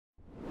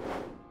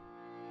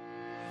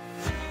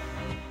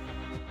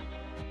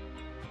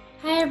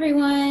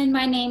everyone,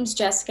 my name's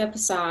Jessica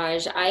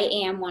Passage. I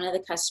am one of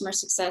the customer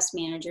success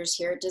managers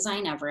here at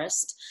Design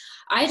Everest.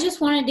 I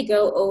just wanted to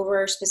go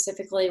over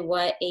specifically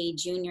what a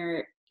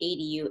junior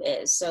ADU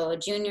is. So a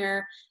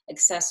junior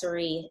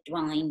accessory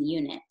dwelling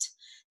unit.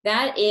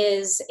 That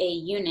is a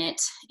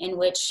unit in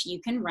which you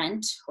can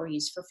rent or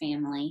use for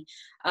family,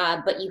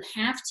 but you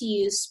have to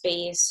use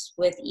space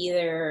with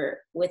either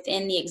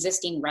within the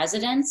existing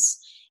residence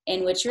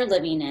in which you're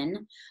living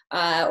in,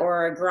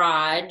 or a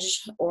garage,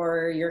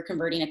 or you're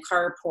converting a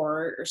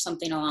carport or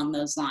something along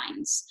those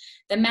lines.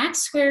 The max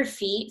square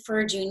feet for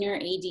a junior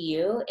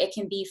ADU, it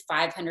can be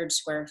 500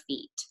 square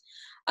feet.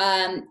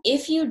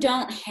 If you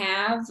don't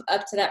have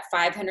up to that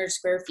 500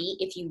 square feet,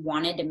 if you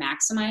wanted to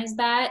maximize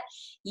that,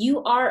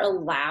 you are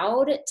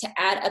allowed to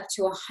add up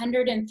to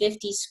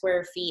 150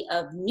 square feet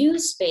of new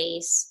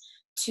space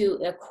to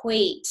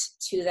equate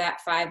to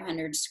that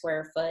 500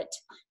 square foot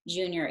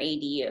junior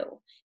ADU,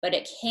 but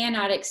it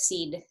cannot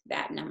exceed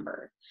that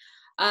number.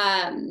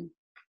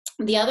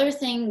 The other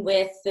thing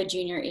with the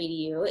junior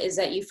ADU is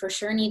that you for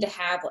sure need to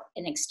have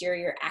an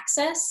exterior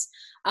access.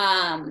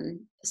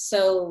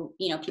 So,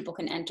 people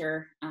can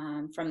enter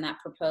from that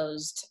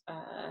proposed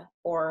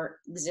or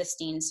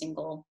existing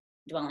single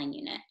dwelling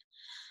unit.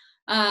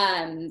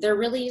 There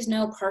really is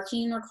no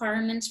parking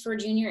requirements for a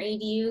junior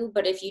ADU,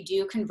 but if you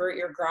do convert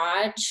your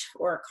garage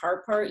or a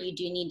carport, you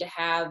do need to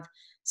have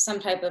some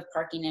type of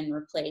parking in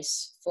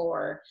replace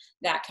for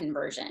that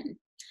conversion.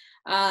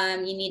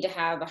 You need to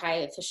have a high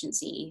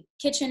efficiency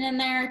kitchen in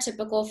there,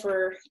 typical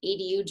for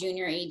ADU,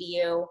 junior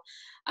ADU.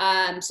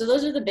 So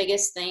those are the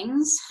biggest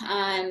things.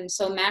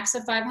 So max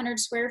of 500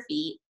 square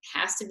feet,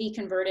 has to be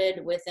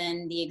converted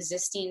within the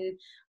existing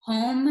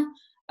home,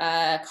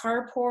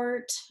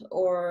 carport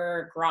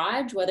or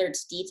garage, whether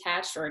it's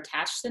detached or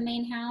attached to the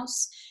main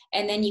house.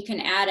 And then you can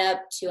add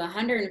up to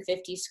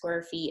 150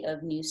 square feet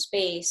of new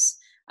space.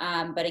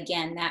 But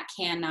again, that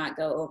cannot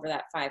go over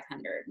that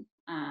 500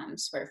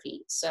 square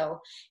feet. So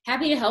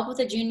happy to help with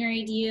a junior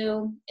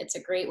ADU. It's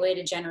a great way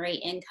to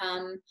generate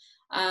income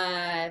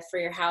for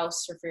your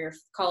house or for your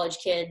college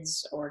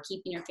kids or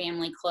keeping your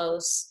family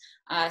close.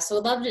 So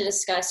I'd love to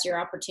discuss your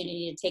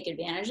opportunity to take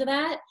advantage of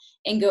that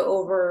and go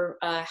over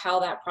how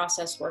that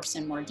process works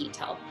in more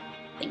detail.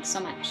 Thanks so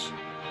much.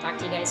 Talk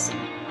to you guys soon.